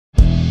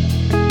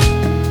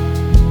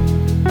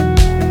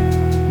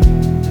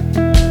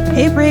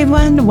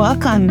everyone.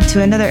 Welcome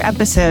to another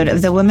episode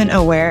of the Women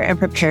Aware and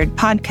Prepared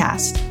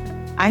podcast.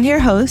 I'm your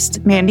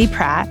host, Mandy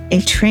Pratt,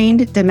 a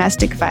trained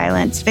domestic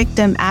violence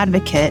victim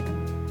advocate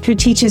who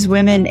teaches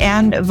women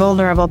and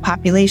vulnerable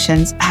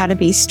populations how to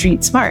be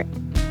street smart.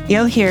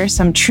 You'll hear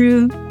some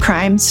true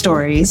crime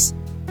stories,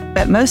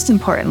 but most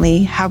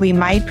importantly, how we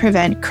might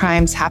prevent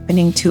crimes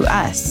happening to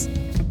us.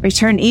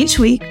 Return each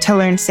week to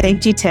learn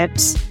safety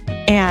tips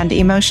and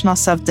emotional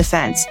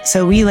self-defense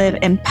so we live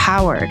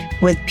empowered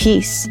with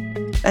peace.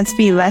 Let's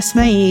be less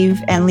naive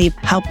and leave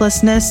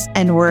helplessness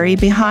and worry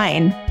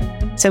behind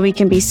so we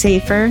can be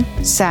safer,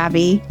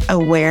 savvy,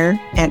 aware,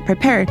 and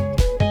prepared.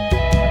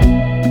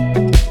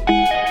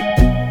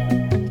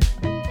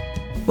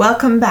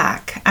 Welcome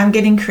back. I'm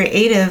getting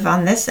creative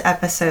on this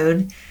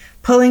episode,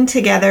 pulling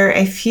together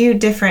a few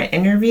different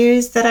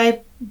interviews that I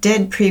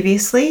did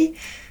previously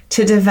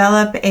to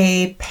develop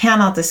a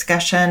panel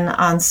discussion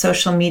on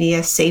social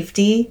media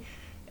safety,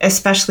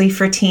 especially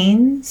for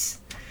teens.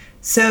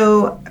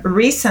 So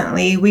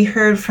recently we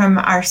heard from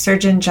our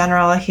Surgeon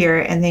General here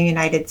in the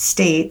United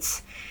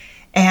States,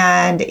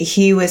 and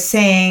he was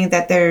saying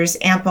that there's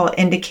ample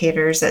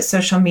indicators that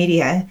social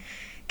media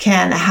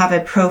can have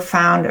a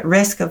profound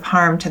risk of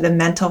harm to the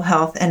mental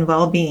health and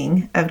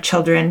well-being of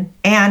children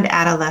and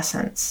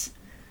adolescents.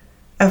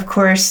 Of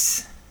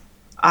course,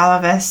 all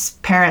of us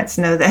parents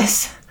know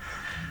this,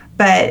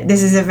 but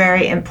this is a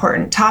very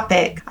important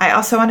topic. I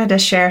also wanted to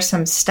share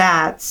some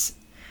stats.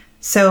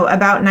 So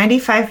about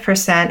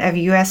 95% of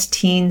U.S.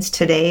 teens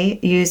today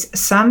use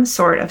some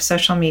sort of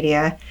social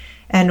media,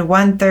 and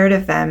 1/3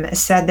 of them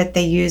said that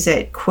they use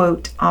it,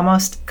 quote,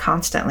 almost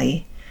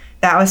constantly.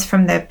 That was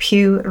from the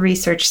Pew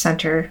Research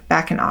Center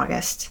back in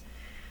August.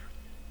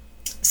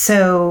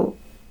 So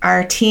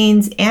our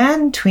teens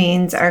and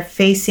tweens are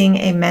facing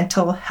a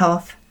mental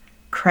health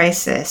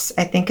crisis,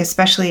 I think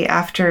especially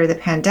after the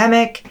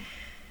pandemic,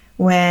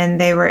 when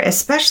they were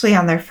especially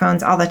on their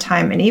phones all the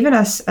time, and even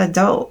us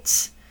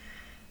adults.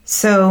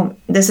 So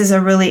this is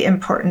a really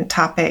important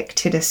topic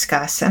to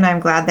discuss, and I'm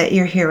glad that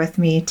you're here with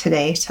me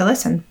today to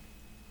listen.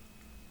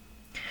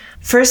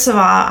 First of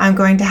all, I'm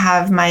going to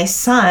have my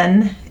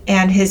son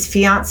and his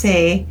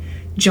fiance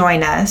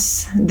join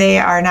us. They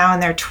are now in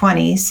their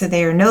 20s, so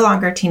they are no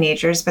longer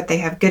teenagers, but they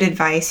have good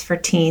advice for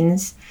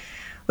teens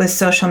with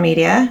social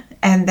media.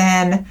 And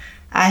then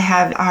I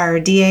have our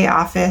DA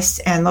office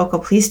and local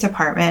police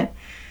department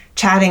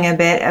chatting a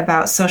bit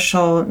about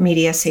social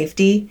media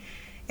safety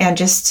and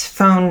just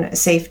phone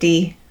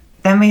safety.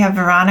 Then we have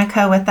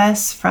Veronica with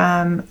us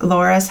from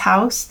Laura's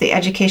House, the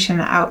Education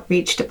and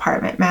Outreach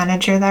Department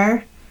manager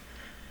there.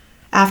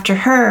 After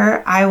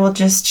her, I will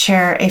just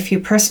share a few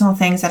personal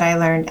things that I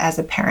learned as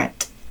a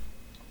parent.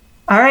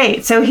 All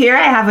right, so here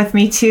I have with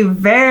me two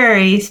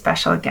very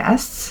special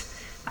guests.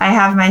 I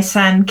have my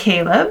son,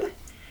 Caleb,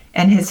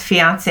 and his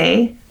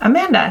fiance,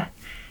 Amanda.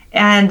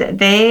 And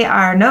they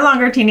are no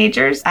longer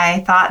teenagers.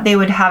 I thought they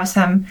would have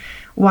some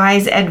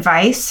wise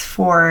advice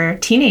for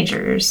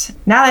teenagers.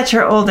 Now that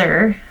you're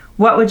older,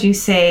 what would you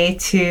say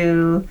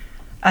to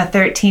a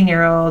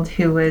 13-year-old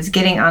who was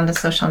getting onto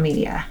social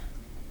media?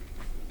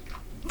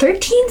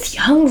 13's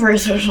young for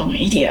social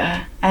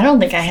media. I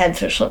don't think I had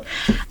social...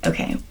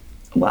 Okay,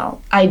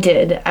 well, I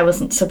did. I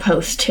wasn't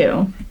supposed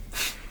to.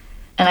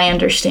 And I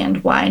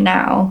understand why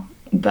now.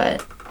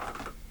 But,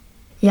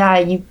 yeah,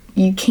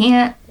 you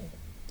can't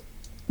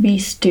be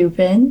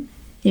stupid.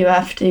 You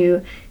have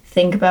to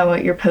think about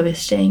what you're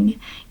posting.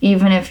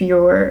 Even if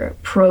your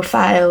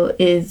profile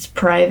is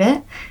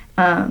private,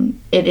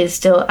 it is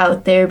still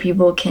out there.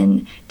 People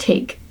can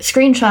take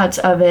screenshots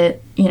of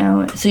it,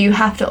 so you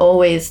have to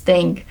always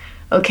think,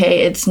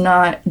 okay, it's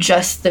not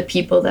just the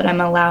people that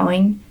I'm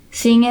allowing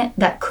seeing it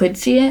that could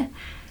see it.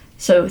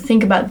 So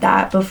think about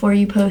that before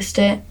you post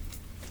it.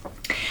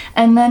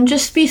 And then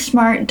just be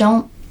smart.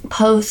 Don't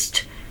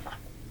post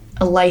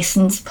a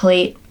license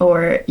plate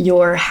or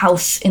your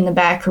house in the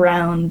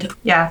background.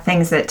 Yeah,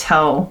 things that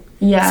tell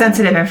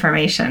sensitive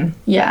information.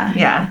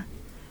 Yeah.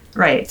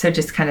 Right, so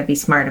just kind of be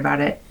smart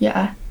about it.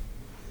 Yeah.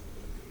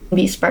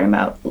 Be smart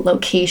about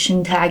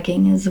location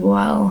tagging as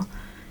well.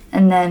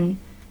 And then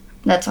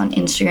that's on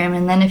Instagram.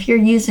 And then if you're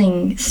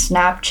using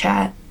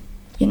Snapchat,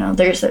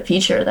 there's a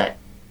feature that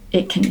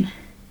it can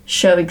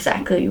show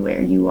exactly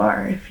where you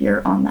are if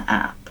you're on the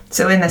app.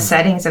 So in the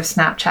settings of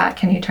Snapchat,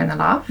 can you turn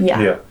that off?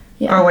 Yeah.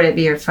 Or would it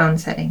be your phone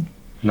setting?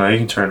 No, you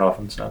can turn it off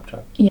on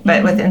Snapchat. Yeah.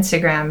 But with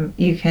Instagram,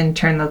 you can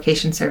turn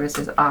location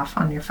services off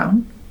on your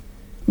phone?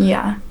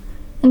 Yeah.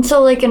 And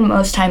so, in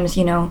most times,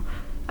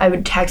 I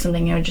would tag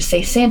something, I would just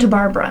say Santa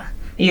Barbara.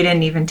 You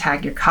didn't even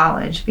tag your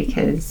college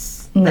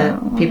because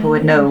people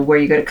would know where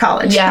you go to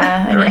college.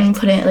 Yeah, I didn't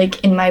put it,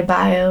 in my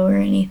bio or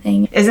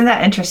anything. Isn't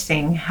that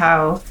interesting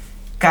how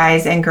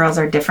guys and girls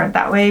are different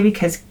that way?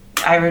 Because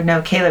I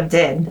know Caleb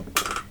did.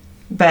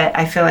 But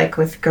I feel like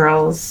with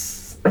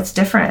girls, it's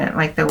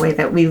different, the way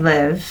that we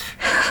live.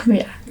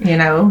 Yeah.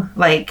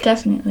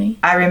 Definitely.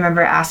 I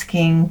remember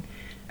asking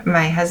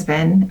my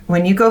husband,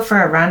 when you go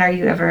for a run, are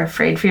you ever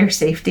afraid for your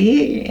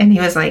safety? And he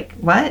was like,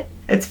 what?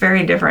 It's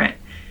very different.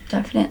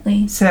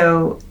 definitely.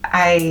 So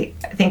I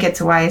think it's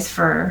wise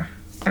for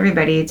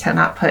everybody to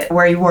not put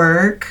where you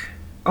work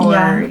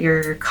or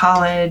your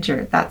college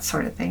or that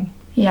sort of thing.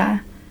 Yeah.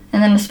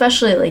 And then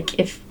especially like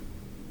if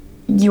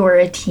you're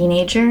a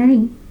teenager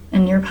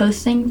and you're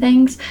posting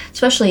things,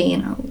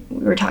 especially,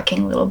 we were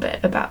talking a little bit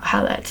about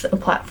how that's a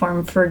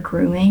platform for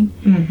grooming.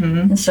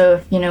 And so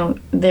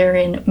if, they're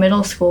in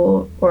middle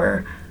school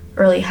or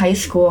early high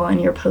school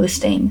and you're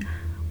posting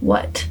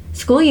what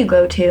school you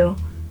go to,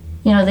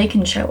 they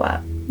can show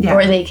up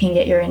or they can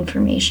get your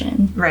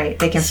information. Right.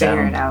 They can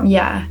figure it out.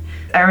 Yeah.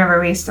 I remember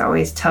we used to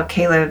always tell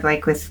Caleb,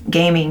 like with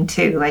gaming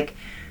too, like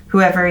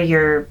whoever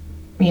you're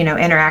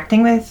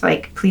interacting with,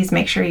 like, please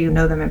make sure you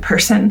know them in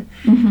person.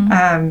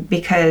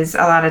 Because a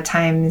lot of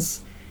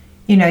times,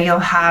 you'll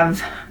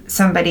have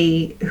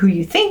somebody who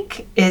you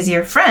think is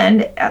your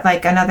friend,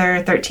 like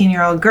another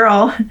 13-year-old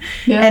girl,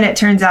 and it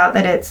turns out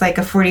that it's like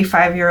a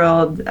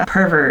 45-year-old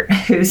pervert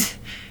who's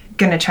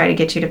going to try to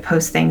get you to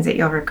post things that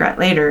you'll regret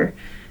later,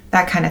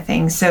 that kind of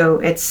thing. So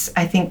it's,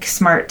 I think,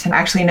 smart to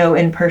actually know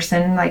in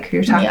person, like, who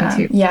you're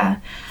talking to. Yeah.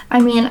 I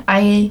mean,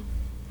 I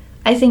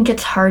think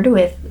it's hard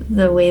with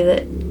the way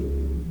that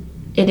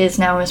it is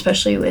now,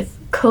 especially with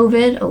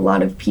COVID. A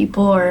lot of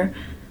people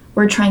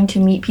were trying to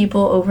meet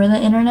people over the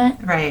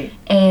internet. Right.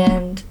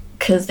 And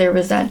because there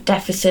was that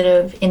deficit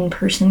of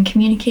in-person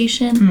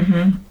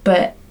communication.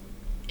 But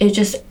it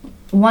just,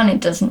 one,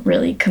 it doesn't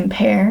really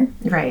compare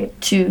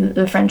to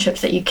the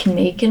friendships that you can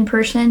make in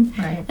person.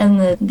 Right.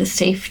 And the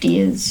safety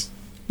is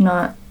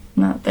not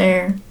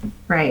there.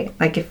 Right.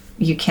 Like if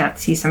you can't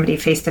see somebody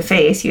face to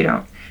face, you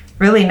don't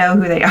really know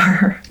who they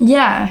are.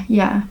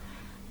 Yeah,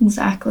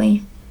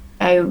 exactly.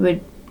 I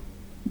would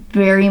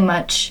very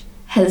much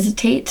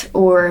hesitate,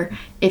 or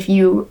if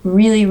you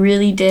really,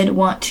 really did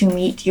want to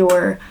meet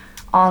your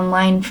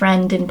online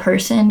friend in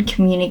person,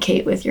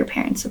 communicate with your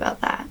parents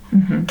about that.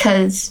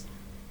 Because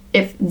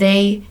if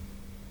they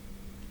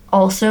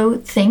also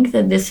think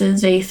that this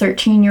is a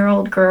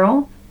 13-year-old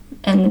girl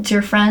and it's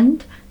your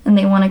friend and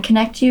they want to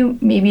connect you,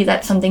 maybe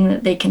that's something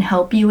that they can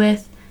help you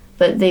with,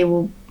 but they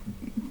will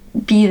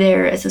be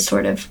there as a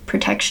sort of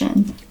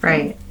protection.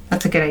 Right.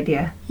 That's a good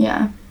idea.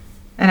 Yeah.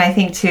 And I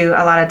think, too,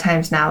 a lot of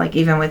times now, like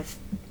even with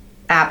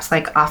apps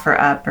like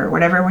OfferUp or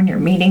whatever, when you're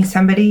meeting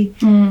somebody,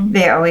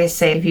 they always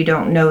say if you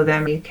don't know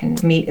them, you can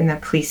meet in the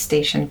police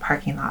station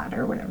parking lot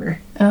or whatever.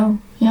 Oh,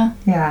 yeah.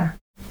 Yeah.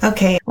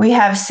 Okay. We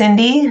have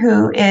Cindy,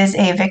 who is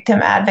a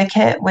victim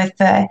advocate with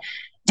the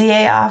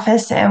DA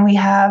office, and we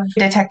have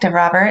Detective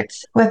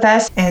Roberts with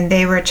us. And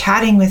they were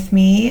chatting with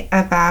me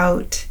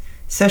about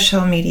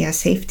social media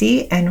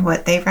safety and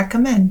what they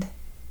recommend.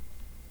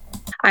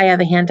 I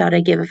have a handout I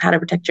give of how to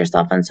protect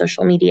yourself on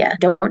social media.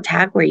 Don't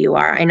tag where you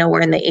are. I know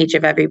we're in the age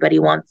of everybody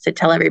wants to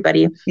tell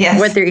everybody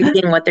what they're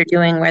eating, what they're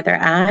doing, where they're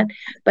at.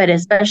 But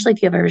especially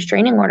if you have a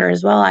restraining order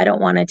as well, I don't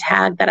want to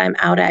tag that I'm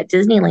out at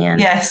Disneyland.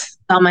 Yes.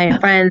 All my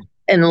friends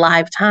in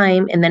live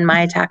time, and then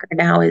my attacker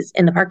now is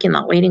in the parking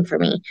lot waiting for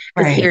me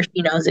because he or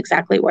she knows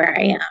exactly where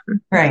I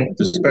am. Right.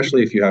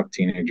 Especially if you have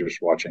teenagers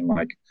watching,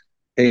 like,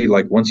 hey,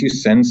 like once you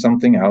send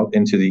something out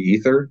into the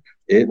ether,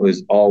 it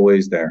was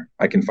always there.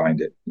 I can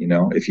find it.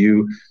 If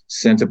you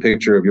sent a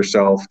picture of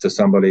yourself to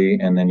somebody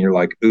and then you're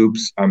like,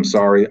 oops, I'm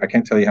sorry. I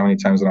can't tell you how many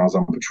times when I was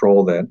on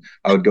patrol that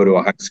I would go to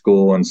a high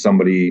school and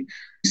somebody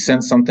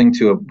sent something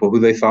to who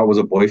they thought was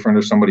a boyfriend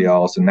or somebody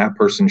else. And that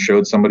person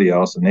showed somebody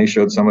else and they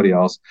showed somebody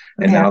else.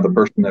 And now the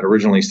person that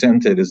originally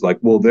sent it is like,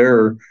 well,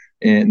 they're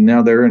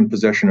in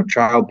possession of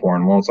child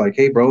porn. Well, it's like,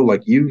 hey, bro,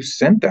 like you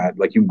sent that,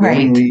 like you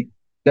willingly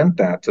sent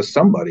that to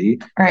somebody.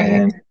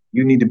 And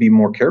you need to be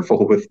more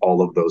careful with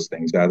all of those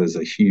things. That is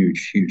a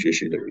huge, huge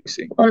issue that we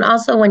see. Well, and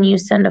also when you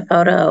send a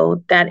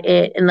photo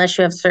unless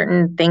you have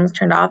certain things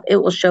turned off, it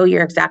will show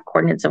your exact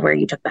coordinates of where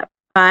you took that.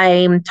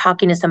 I'm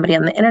talking to somebody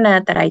on the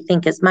internet that I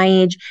think is my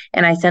age,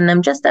 and I send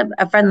them just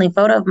a friendly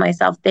photo of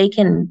myself. They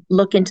can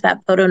look into that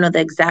photo, know the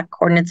exact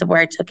coordinates of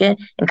where I took it,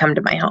 and come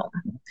to my home.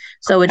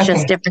 So it's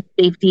just different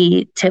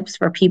safety tips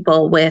for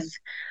people with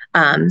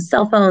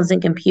cell phones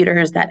and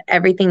computers, that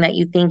everything that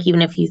you think,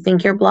 even if you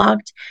think you're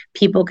blocked,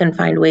 people can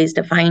find ways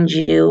to find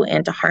you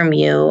and to harm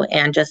you,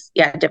 and just,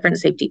 different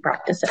safety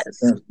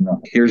practices.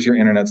 Here's your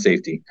internet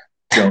safety.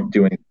 Don't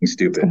do anything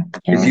stupid.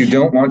 If you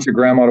don't want your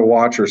grandma to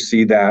watch or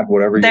see that,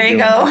 whatever you're doing,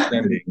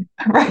 sending,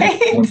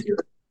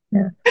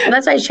 Well,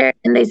 that's why I share.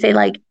 And they say,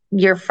 like,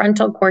 your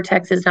frontal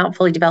cortex is not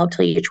fully developed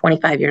till you're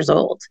 25 years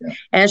old.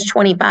 And it's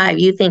 25.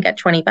 You think at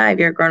 25,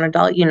 you're a grown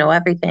adult, you know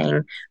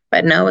everything.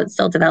 But no, it's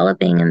still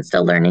developing and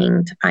still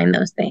learning to find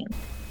those things.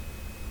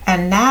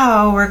 And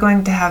now we're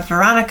going to have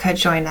Veronica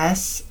join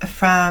us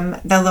from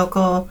the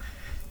local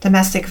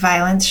domestic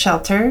violence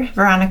shelter.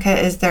 Veronica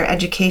is their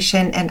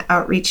education and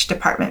outreach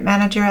department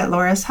manager at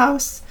Laura's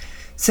house.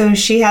 So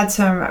she had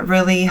some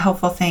really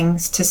helpful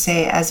things to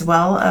say as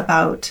well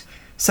about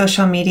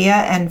social media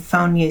and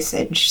phone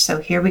usage. So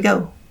here we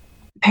go.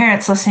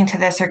 Parents listening to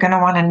this are going to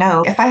want to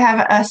know, if I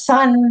have a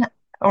son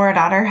or a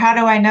daughter, how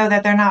do I know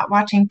that they're not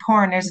watching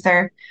porn? Is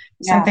there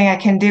something I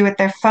can do with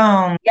their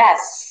phone.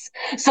 Yes.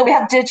 So we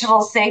have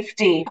digital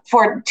safety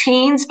for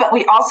teens, but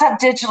we also have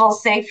digital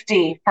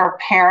safety for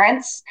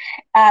parents,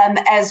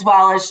 as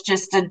well as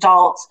just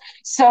adults.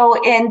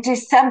 So in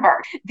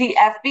December, the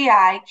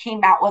FBI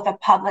came out with a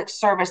public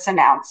service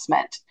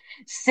announcement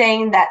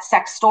saying that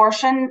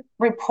sextortion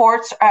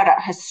reports are at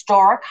a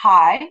historic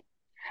high,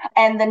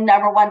 and the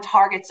number one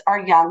targets are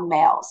young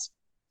males.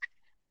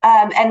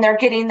 And they're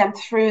getting them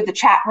through the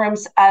chat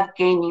rooms of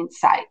gaming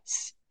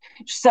sites.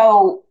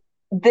 So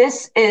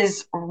this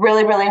is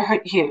really, really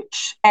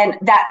huge. And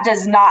that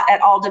does not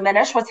at all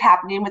diminish what's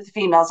happening with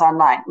females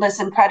online.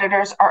 Listen,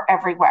 predators are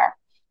everywhere.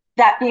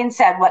 That being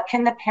said, what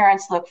can the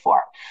parents look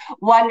for?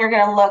 One, you're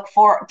going to look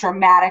for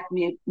dramatic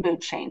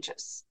mood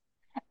changes.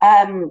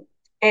 And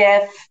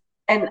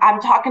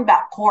I'm talking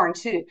about porn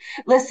too.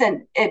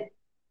 Listen,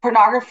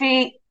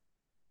 pornography,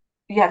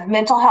 you have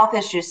mental health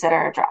issues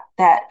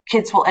that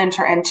kids will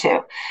enter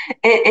into.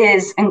 It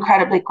is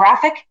incredibly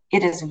graphic.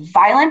 It is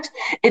violent.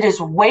 It is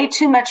way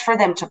too much for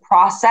them to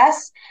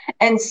process.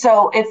 And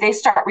so if they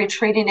start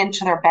retreating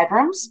into their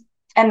bedrooms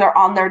and they're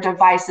on their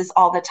devices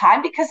all the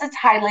time, because it's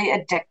highly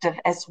addictive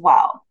as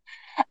well.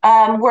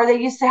 Where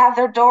they used to have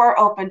their door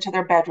open to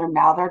their bedroom,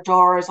 now their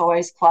door is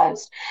always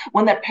closed.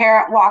 When the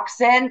parent walks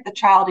in, the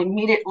child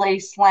immediately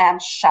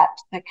slams shut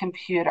the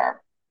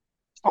computer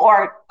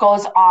or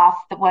goes off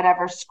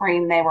whatever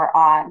screen they were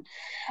on.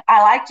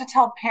 I like to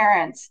tell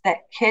parents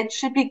that kids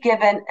should be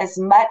given as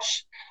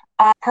much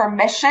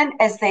permission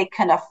as they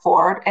can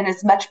afford and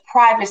as much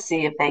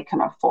privacy as they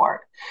can afford.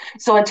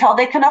 So until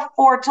they can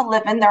afford to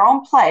live in their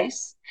own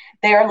place,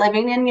 they are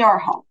living in your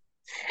home.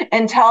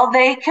 Until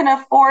they can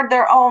afford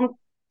their own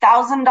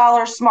 $1,000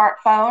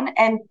 smartphone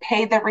and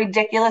pay the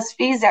ridiculous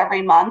fees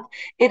every month,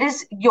 it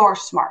is your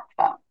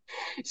smartphone.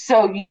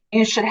 So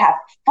you should have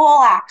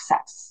full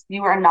access.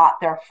 You are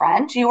not their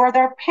friend. You are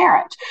their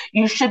parent.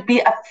 You should be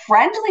a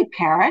friendly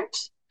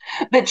parent,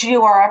 but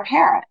you are a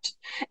parent.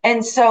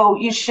 And so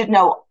you should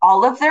know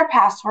all of their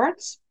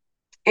passwords.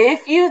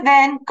 If you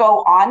then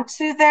go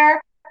onto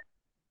their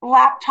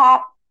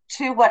laptop,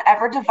 to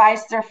whatever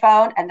device, their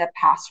phone, and the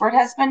password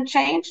has been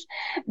changed,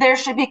 there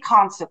should be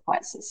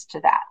consequences to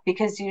that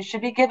because you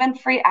should be given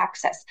free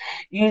access.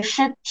 You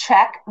should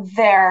check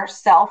their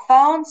cell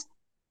phones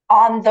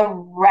on the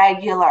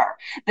regular.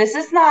 This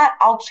is not,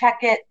 I'll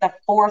check it the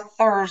fourth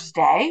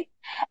Thursday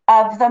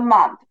of the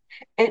month.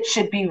 It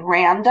should be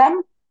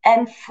random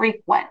and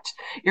frequent.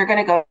 You're going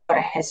to go to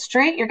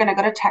history. You're going to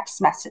go to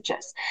text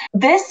messages.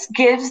 This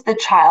gives the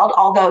child,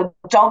 although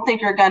don't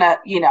think you're going to,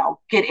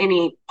 get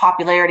any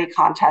popularity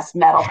contest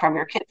medal from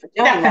your kid for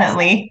doing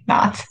Definitely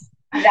not.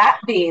 That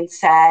being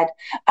said,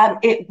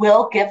 it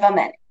will give them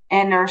an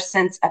inner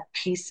sense of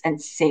peace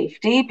and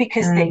safety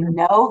because they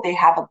know they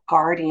have a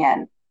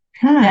guardian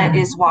that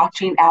is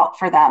watching out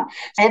for them.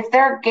 If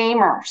they're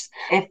gamers,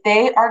 if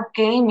they are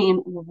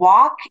gaming,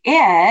 walk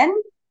in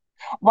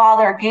while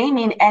they're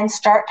gaming and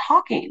start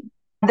talking.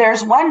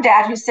 There's one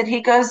dad who said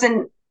he goes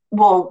and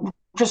will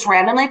just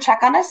randomly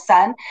check on his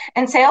son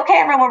and say, okay,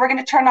 everyone, we're going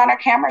to turn on our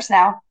cameras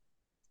now.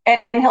 And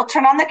he'll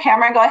turn on the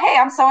camera and go, hey,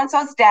 I'm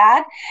so-and-so's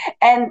dad.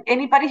 And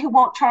anybody who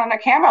won't turn on their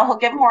camera, he'll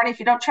give them warning. If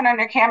you don't turn on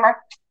your camera,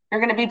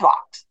 you're going to be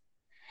blocked.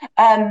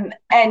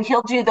 And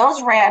he'll do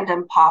those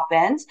random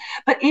pop-ins.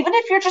 But even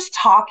if you're just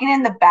talking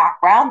in the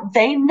background,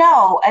 they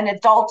know an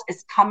adult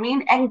is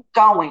coming and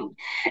going.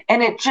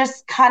 And it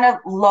just kind of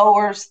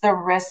lowers the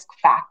risk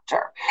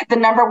factor. The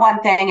number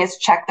one thing is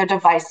check their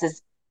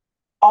devices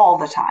all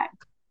the time.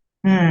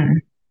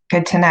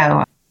 Good to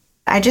know.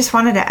 I just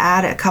wanted to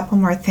add a couple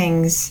more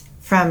things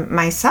from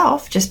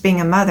myself, just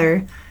being a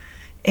mother,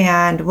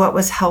 and what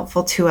was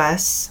helpful to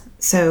us.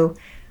 So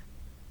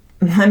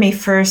let me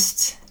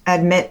first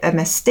admit a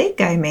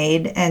mistake I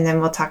made, and then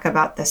we'll talk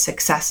about the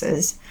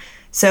successes.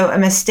 So a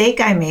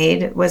mistake I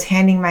made was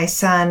handing my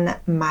son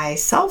my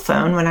cell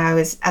phone when I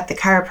was at the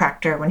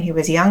chiropractor when he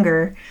was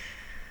younger,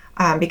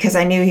 because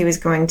I knew he was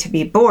going to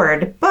be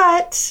bored.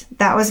 But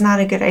that was not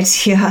a good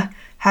idea,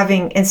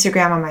 having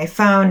Instagram on my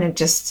phone and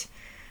just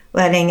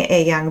letting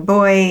a young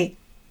boy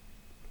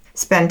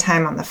spend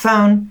time on the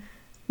phone.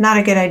 Not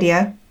a good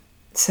idea.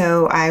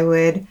 So I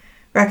would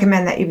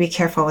recommend that you be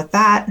careful with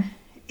that.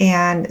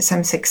 And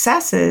some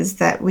successes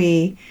that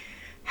we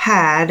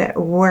had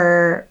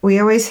were, we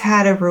always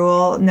had a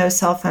rule, no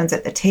cell phones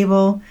at the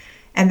table,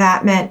 and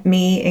that meant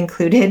me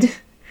included.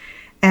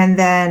 And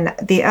then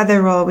the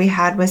other rule we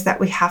had was that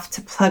we have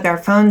to plug our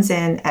phones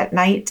in at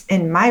night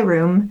in my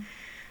room,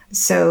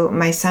 so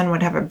my son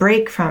would have a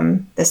break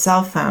from the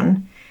cell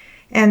phone.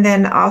 And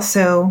then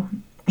also,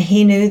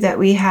 he knew that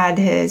we had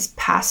his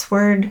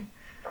password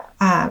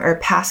or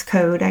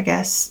passcode, I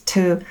guess,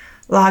 to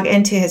log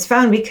into his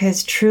phone,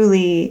 because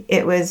truly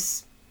it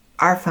was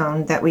our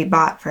phone that we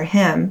bought for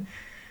him.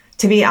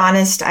 To be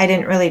honest, I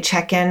didn't really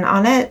check in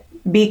on it.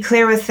 Be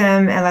clear with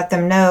them and let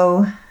them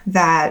know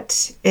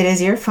that it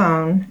is your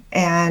phone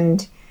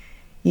and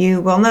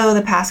you will know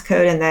the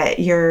passcode and that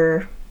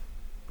you're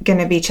going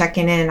to be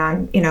checking in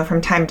on, from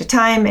time to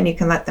time, and you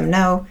can let them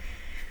know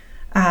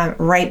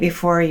right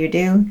before you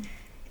do.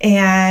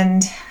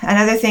 And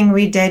another thing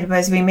we did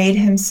was we made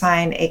him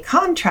sign a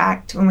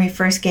contract when we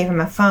first gave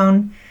him a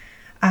phone.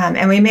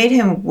 And we made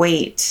him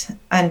wait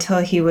until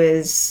he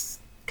was,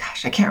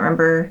 I can't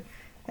remember,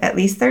 at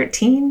least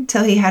 13,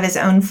 till he had his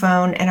own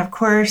phone. And of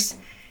course,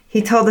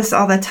 he told us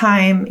all the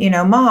time,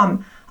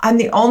 Mom, I'm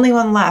the only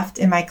one left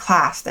in my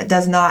class that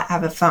does not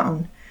have a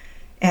phone.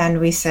 And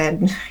we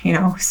said,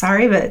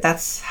 sorry, but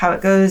that's how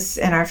it goes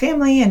in our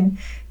family, and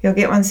you'll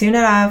get one soon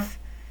enough.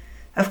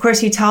 Of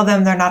course, you tell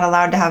them they're not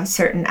allowed to have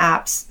certain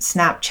apps,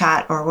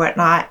 Snapchat or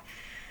whatnot,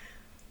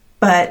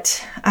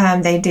 but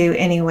they do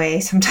anyway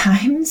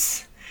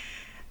sometimes.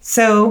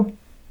 So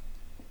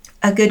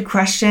a good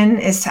question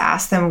is to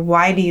ask them,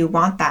 why do you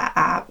want that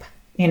app?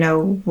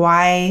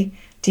 Why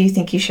do you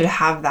think you should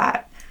have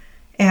that?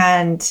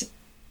 And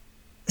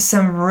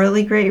some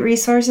really great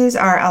resources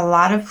are a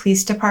lot of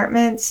police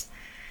departments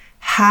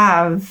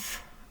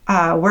have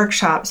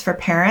workshops for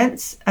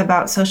parents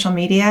about social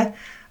media.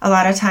 A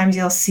lot of times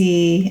you'll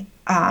see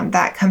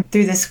that come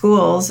through the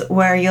schools,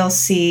 where you'll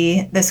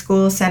see the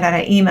schools send out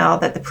an email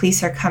that the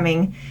police are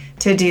coming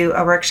to do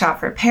a workshop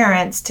for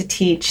parents to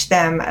teach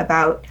them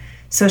about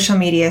social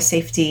media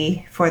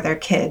safety for their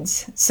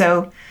kids.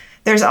 So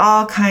there's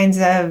all kinds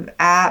of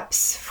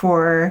apps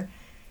for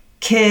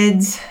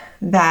kids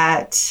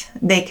that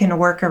they can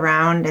work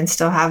around and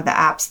still have the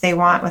apps they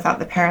want without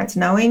the parents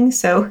knowing.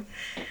 So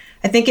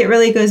I think it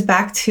really goes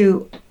back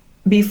to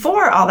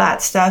before all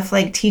that stuff,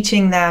 like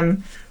teaching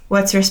them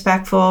what's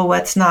respectful,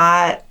 what's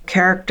not,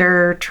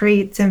 character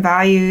traits and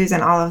values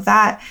and all of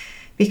that,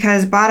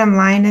 because bottom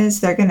line is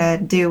they're going to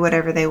do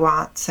whatever they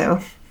want.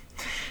 So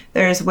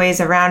there's ways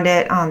around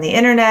it on the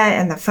internet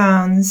and the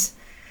phones.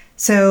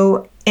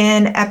 So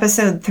in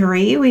episode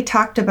 3, we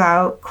talked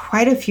about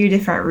quite a few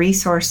different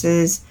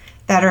resources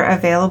that are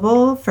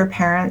available for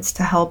parents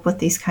to help with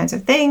these kinds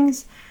of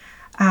things.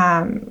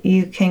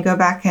 You can go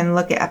back and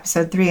look at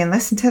episode 3 and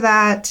listen to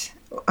that.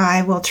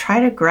 I will try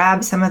to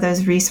grab some of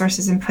those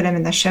resources and put them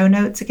in the show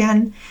notes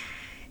again.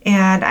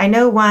 And I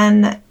know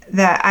one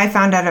that I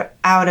found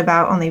out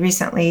about only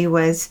recently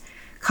was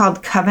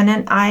called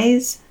Covenant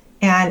Eyes,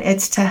 and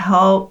it's to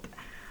help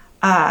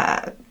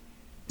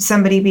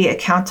somebody be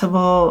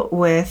accountable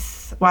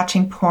with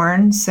watching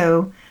porn.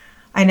 So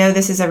I know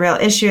this is a real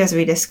issue, as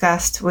we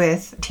discussed,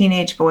 with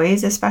teenage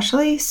boys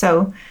especially.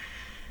 So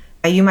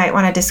you might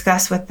want to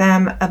discuss with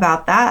them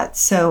about that.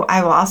 So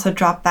I will also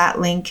drop that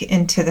link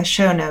into the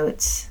show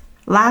notes.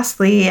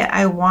 Lastly,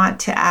 I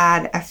want to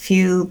add a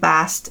few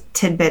last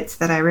tidbits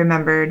that I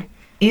remembered.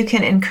 You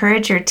can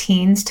encourage your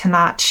teens to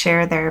not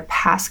share their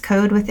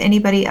passcode with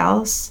anybody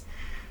else.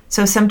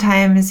 So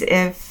sometimes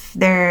if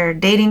they're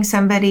dating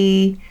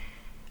somebody,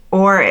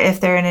 or if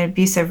they're in an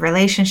abusive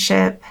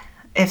relationship,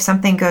 if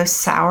something goes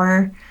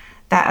sour,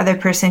 that other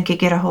person could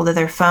get a hold of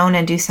their phone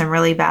and do some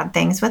really bad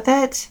things with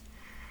it.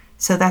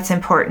 So that's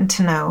important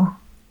to know.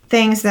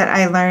 Things that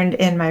I learned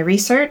in my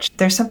research,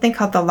 there's something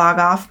called the log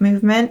off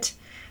movement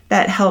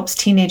that helps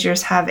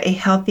teenagers have a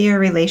healthier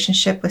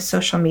relationship with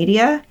social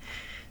media.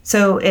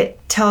 So it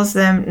tells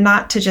them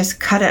not to just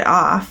cut it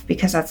off,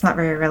 because that's not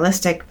very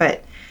realistic,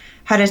 but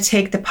how to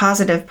take the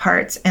positive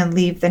parts and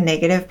leave the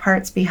negative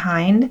parts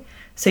behind.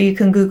 So you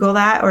can Google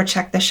that or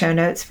check the show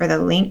notes for the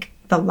link,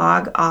 the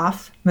log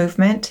off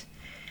movement.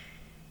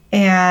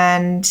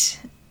 And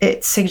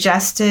it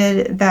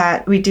suggested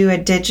that we do a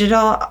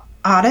digital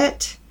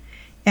audit,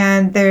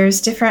 and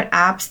there's different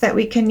apps that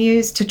we can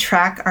use to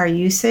track our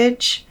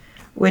usage,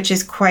 which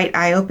is quite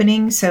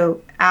eye-opening.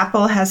 So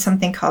Apple has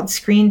something called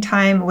Screen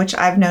Time, which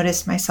I've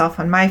noticed myself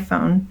on my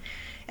phone.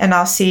 And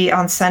I'll see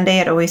on Sunday,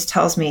 it always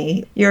tells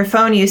me your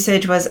phone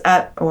usage was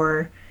up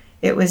or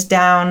it was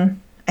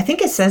down. I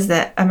think it says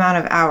the amount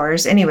of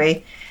hours.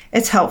 Anyway,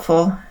 it's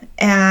helpful.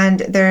 And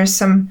there's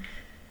some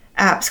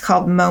apps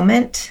called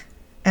Moment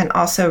and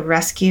also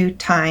Rescue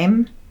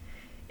Time.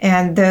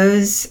 And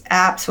those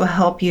apps will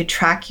help you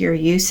track your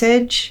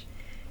usage.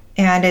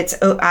 And it's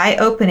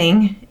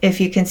eye-opening if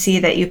you can see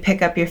that you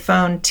pick up your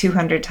phone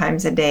 200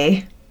 times a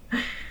day.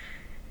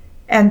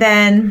 And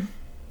then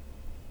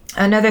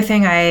another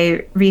thing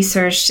I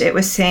researched, it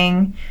was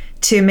saying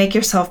to make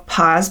yourself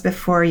pause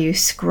before you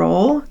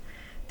scroll.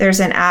 There's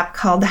an app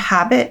called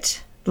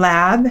Habit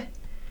Lab,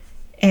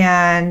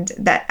 and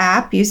that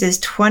app uses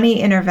 20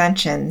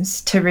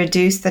 interventions to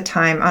reduce the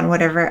time on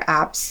whatever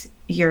apps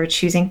you're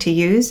choosing to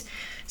use.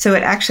 So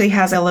it actually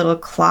has a little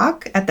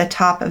clock at the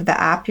top of the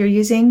app you're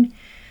using,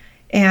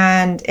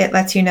 and it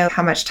lets you know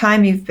how much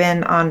time you've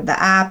been on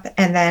the app,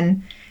 and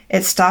then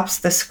it stops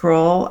the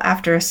scroll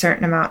after a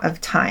certain amount of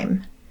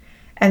time.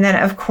 And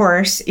then, of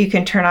course, you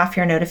can turn off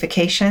your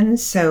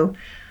notifications. So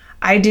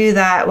I do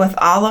that with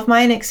all of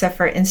mine except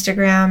for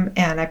Instagram,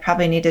 and I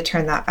probably need to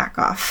turn that back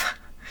off.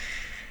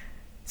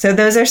 So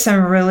those are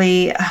some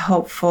really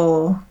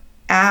helpful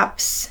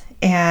apps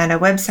and a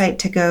website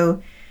to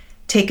go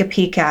take a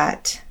peek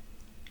at.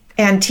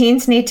 And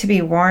teens need to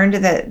be warned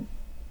that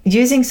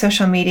using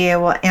social media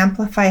will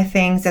amplify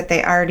things that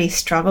they already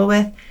struggle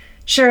with.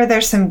 Sure,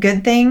 there's some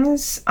good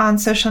things on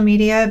social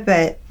media,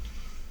 but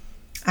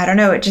I don't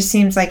know, it just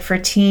seems like for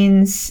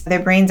teens, their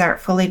brains aren't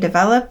fully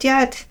developed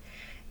yet.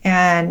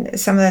 And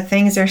some of the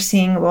things they're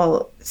seeing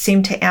will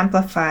seem to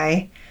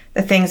amplify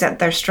the things that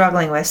they're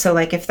struggling with. So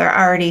like if they're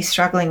already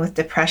struggling with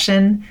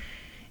depression,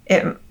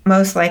 it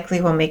most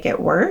likely will make it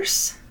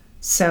worse.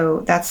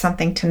 So that's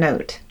something to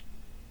note.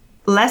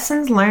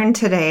 Lessons learned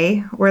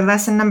today were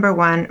lesson number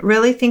 1,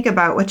 really think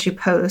about what you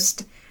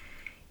post.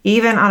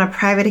 Even on a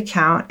private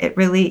account, it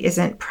really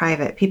isn't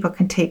private. People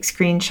can take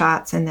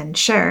screenshots and then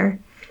share.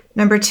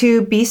 Number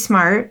 2, be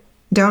smart.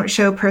 Don't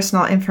show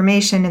personal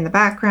information in the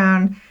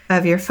background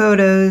of your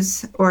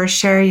photos or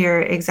share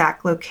your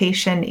exact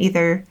location.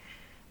 Either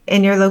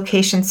in your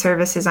location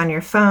services on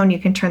your phone, you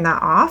can turn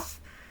that off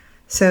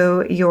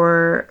so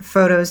your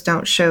photos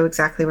don't show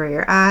exactly where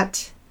you're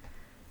at.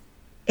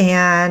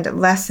 And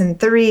lesson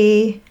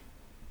 3,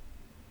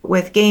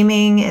 with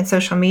gaming and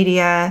social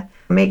media,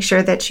 make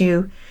sure that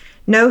you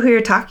know who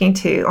you're talking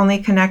to. Only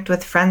connect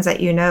with friends that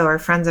you know or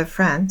friends of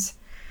friends.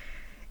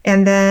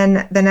 And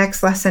then the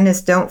next lesson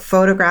is don't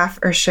photograph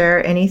or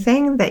share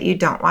anything that you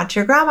don't want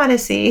your grandma to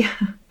see.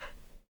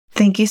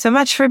 Thank you so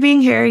much for being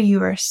here.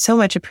 You are so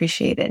much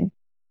appreciated.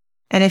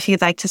 And if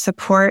you'd like to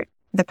support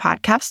the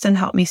podcast and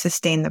help me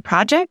sustain the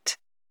project,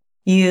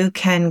 you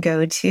can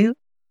go to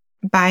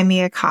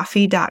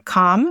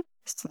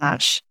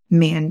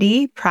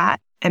buymeacoffee.com/Mandy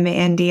Pratt,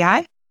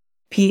 MandiPratt,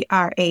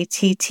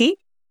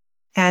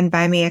 and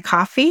buy me a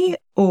coffee,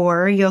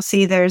 or you'll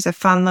see there's a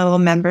fun little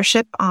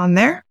membership on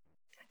there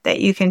that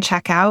you can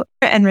check out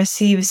and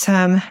receive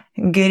some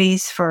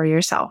goodies for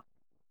yourself.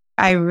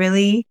 I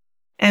really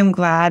am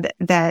glad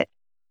that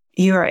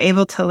you are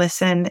able to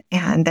listen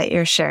and that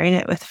you're sharing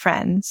it with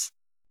friends.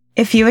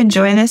 If you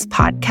enjoy this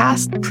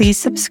podcast, please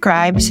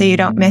subscribe so you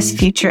don't miss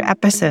future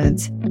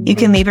episodes. You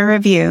can leave a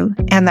review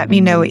and let me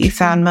know what you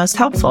found most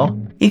helpful.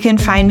 You can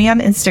find me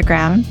on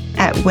Instagram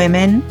at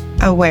Women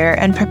Aware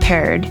and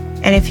Prepared.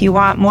 And if you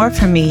want more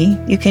from me,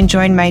 you can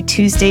join my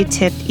Tuesday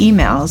tip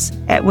emails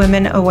at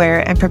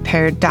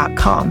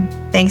womenawareandprepared.com.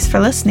 Thanks for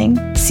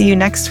listening. See you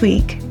next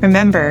week.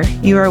 Remember,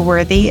 you are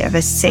worthy of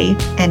a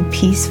safe and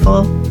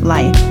peaceful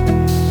life.